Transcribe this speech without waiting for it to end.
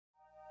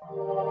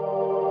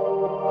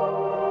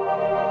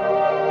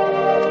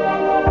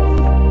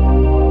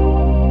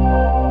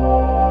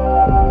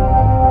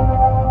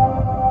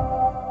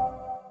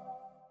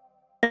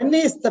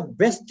the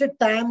best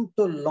time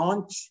to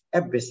launch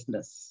a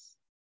business?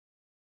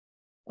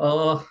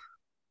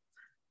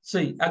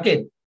 See,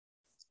 again,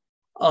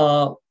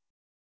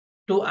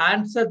 to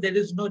answer, there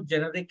is no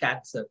generic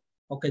answer.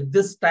 Okay,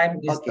 this time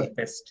is the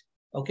best.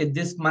 Okay,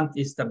 this month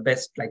is the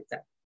best, like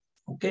that.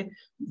 Okay,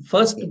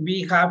 first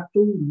we have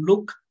to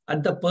look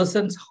at the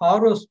person's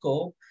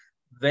horoscope,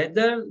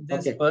 whether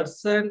this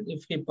person,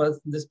 if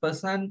this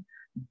person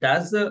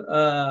does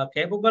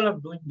capable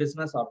of doing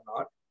business or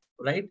not,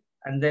 right?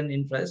 And then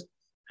interest.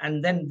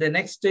 And then the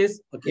next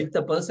is, if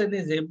the person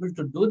is able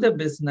to do the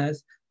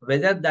business,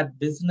 whether that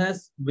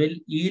business will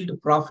yield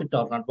profit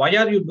or not. Why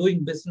are you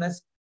doing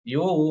business?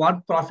 You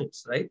want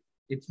profits, right?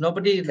 It's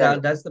nobody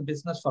does the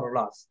business for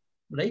loss,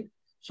 right?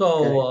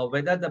 So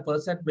whether the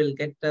person will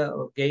get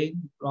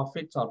gain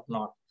profits or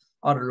not,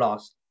 or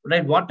loss,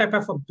 right? What type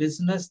of a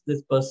business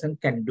this person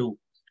can do.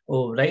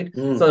 Oh, right.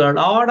 So a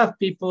lot of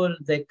people,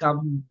 they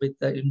come with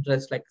the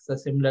interest, like a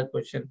similar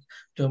question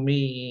to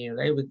me,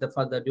 right? With the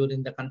father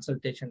during the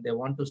consultation, they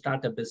want to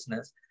start a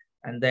business.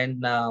 And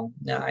then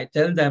I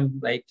tell them,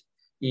 like,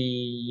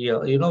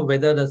 you know,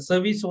 whether a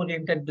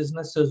service-oriented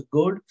business is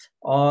good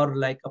or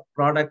like a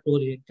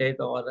product-oriented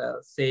or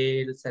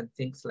sales and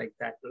things like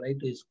that, right,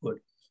 is good,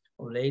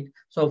 right?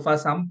 So for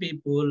some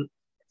people,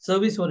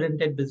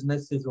 service-oriented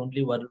business is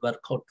only work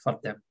out for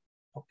them,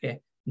 okay?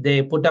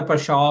 They put up a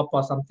shop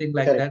or something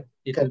like that,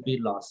 it will be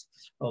lost,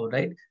 all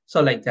right?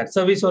 So like that,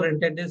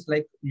 service-oriented is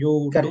like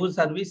you do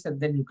service and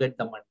then you get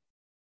the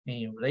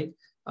money, right?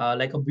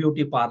 Like a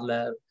beauty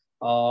parlor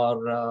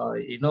or,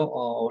 you know,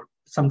 or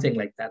something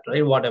like that,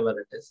 right? Whatever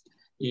it is,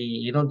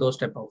 you know, those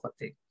type of a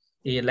thing.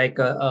 Like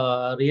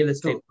a real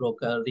estate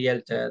broker,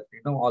 realtor,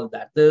 you know, all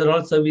that. They're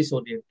all service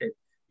oriented.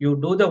 You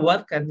do the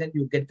work and then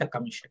you get the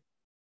commission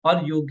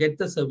or you get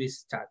the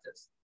service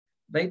charges,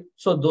 right?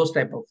 So those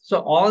type of, so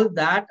all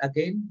that,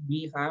 again,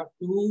 we have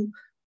to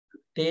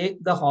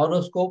take the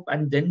horoscope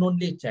and then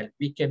only tell.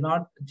 We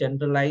cannot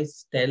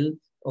generalize, tell,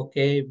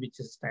 okay, which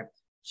is time.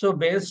 So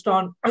based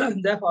on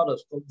the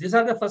horoscope, these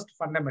are the first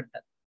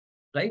fundamental,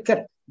 right?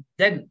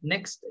 Then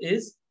next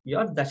is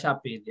your dasha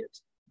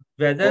periods.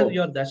 Whether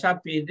your dasha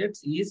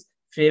periods is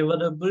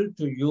favorable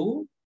to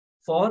you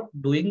for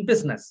doing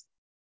business,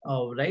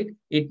 right?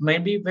 It may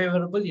be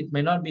favorable, it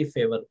may not be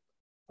favorable.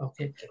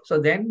 Okay, so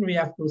then we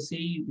have to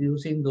see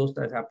using those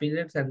dasha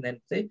periods and then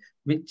say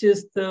which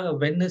is the,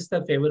 when is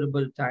the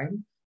favorable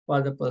time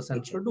for the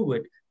person to do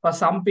it. For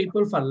some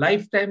people, for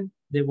lifetime,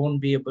 they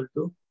won't be able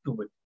to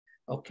do it.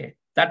 Okay,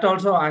 that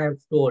also I have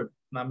told.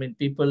 I mean,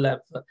 people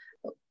have,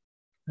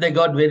 they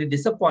got very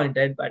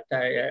disappointed, but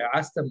I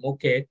asked them,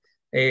 okay,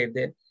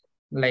 they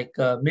like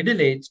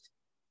middle-aged,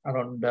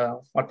 around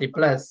 40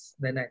 plus.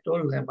 Then I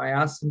told them, I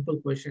asked simple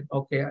question,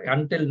 okay,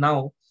 until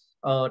now,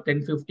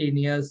 10, 15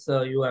 years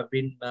you have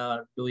been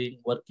doing,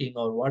 working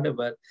or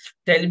whatever.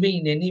 Tell me,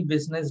 in any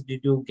business,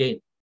 did you gain?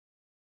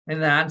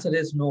 And the answer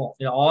is no.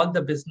 You know, all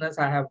the business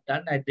I have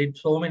done, I did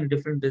so many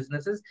different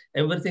businesses,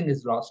 everything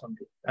is lost on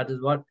you. That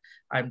is what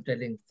I'm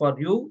telling. For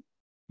you,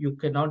 you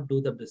cannot do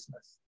the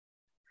business.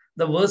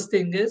 The worst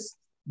thing is,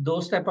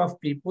 those type of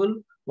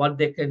people, what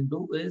they can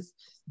do is,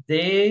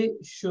 they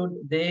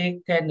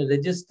can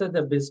register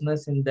the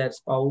business in their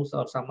spouse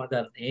or some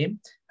other name,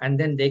 and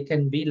then they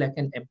can be like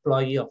an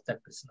employee of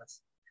that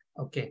business.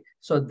 Okay,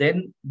 so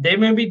then they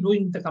may be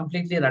doing the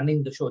completely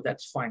running the show,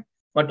 that's fine.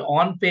 But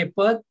on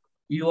paper,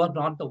 you are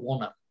not the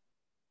owner.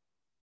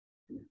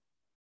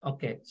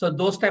 Okay, so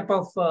those type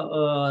of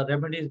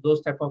remedies,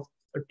 those type of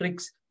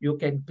tricks you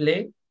can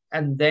play,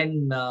 and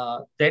then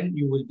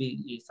you will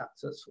be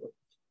successful.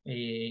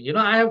 You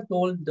know, I have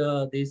told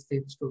these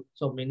things to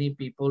so many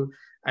people,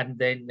 and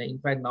then in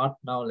fact, not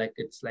now, like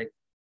it's like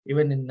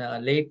even in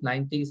late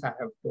 90s, I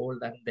have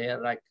told, and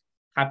they're like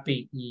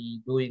happy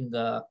doing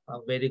a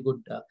very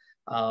good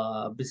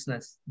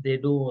business. They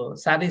do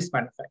sarees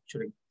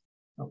manufacturing.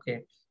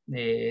 Okay,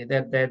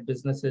 their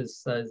business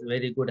is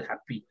very good,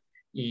 happy.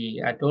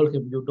 I told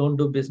him, you don't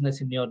do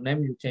business in your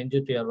name, you change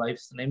it to your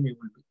wife's name, you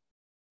will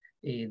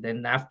be.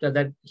 Then after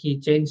that, he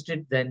changed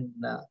it, then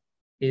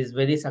he is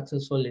very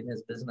successful in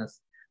his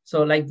business.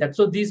 So like that.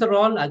 So these are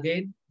all,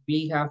 again,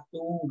 we have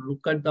to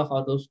look at the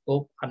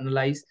horoscope,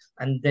 analyze,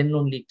 and then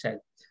only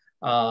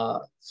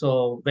tell.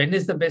 So when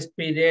is the best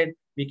period?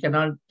 We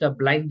cannot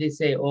blindly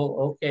say,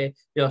 oh, okay,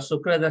 your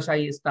Sukra Dasha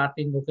is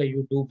starting, okay,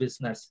 you do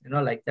business, you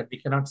know, like that. We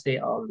cannot say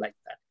all like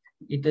that.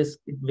 It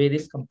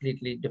varies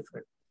completely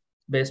different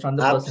based on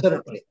the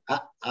person.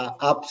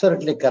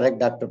 Absolutely correct,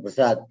 Dr.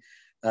 Prasad.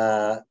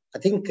 I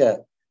think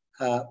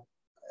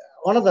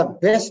one of the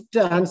best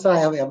answer I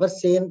have ever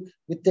seen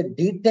with the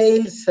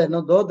details, you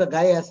know, though the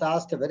guy has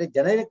asked a very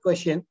generic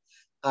question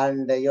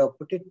and you have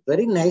put it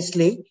very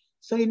nicely.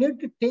 So you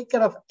need to take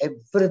care of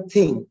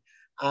everything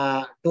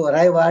to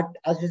arrive at,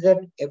 as you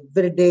said,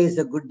 every day is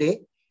a good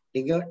day,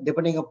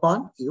 depending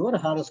upon your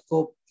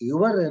horoscope,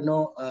 your, you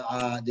know,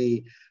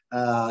 the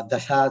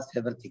dashas,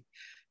 everything.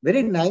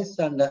 Very nice.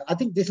 And I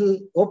think this will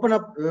open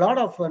up a lot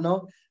of, you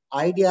know,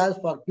 ideas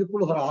for people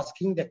who are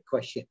asking the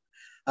question.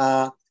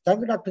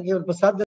 Thank you, Dr. K V N Prasad.